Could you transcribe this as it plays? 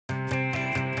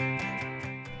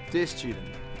Dear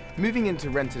student, moving into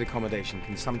rented accommodation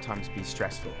can sometimes be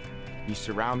stressful. New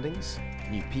surroundings,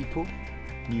 new people,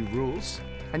 new rules,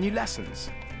 and new lessons.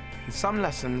 And some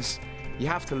lessons you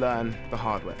have to learn the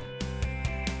hard way.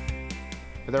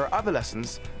 But there are other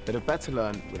lessons that are better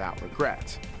learned without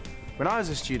regret. When I was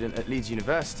a student at Leeds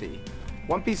University,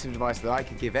 one piece of advice that I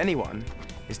could give anyone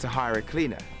is to hire a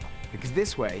cleaner, because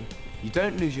this way you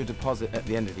don't lose your deposit at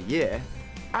the end of the year,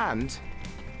 and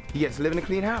you get to live in a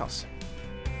clean house.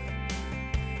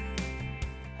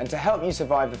 And to help you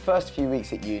survive the first few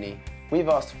weeks at uni, we've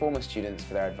asked former students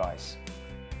for their advice.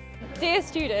 Dear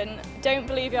student, don't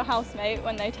believe your housemate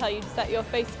when they tell you to set your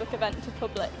Facebook event to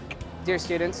public. Dear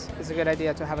students, it's a good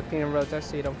idea to have a clean rota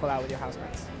so you don't fall out with your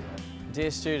housemates.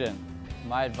 Dear student,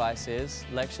 my advice is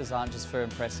lectures aren't just for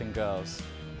impressing girls.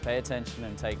 Pay attention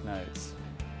and take notes.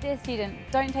 Dear student,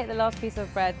 don't take the last piece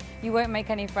of bread. You won't make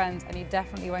any friends and you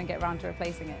definitely won't get around to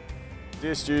replacing it.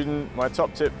 Dear student, my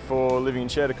top tip for living in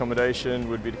shared accommodation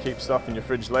would be to keep stuff in your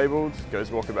fridge labelled. It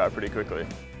goes walkabout pretty quickly.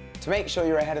 To make sure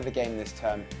you're ahead of the game this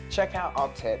term, check out our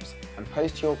tips and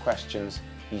post your questions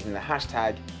using the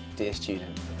hashtag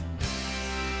DearStudent.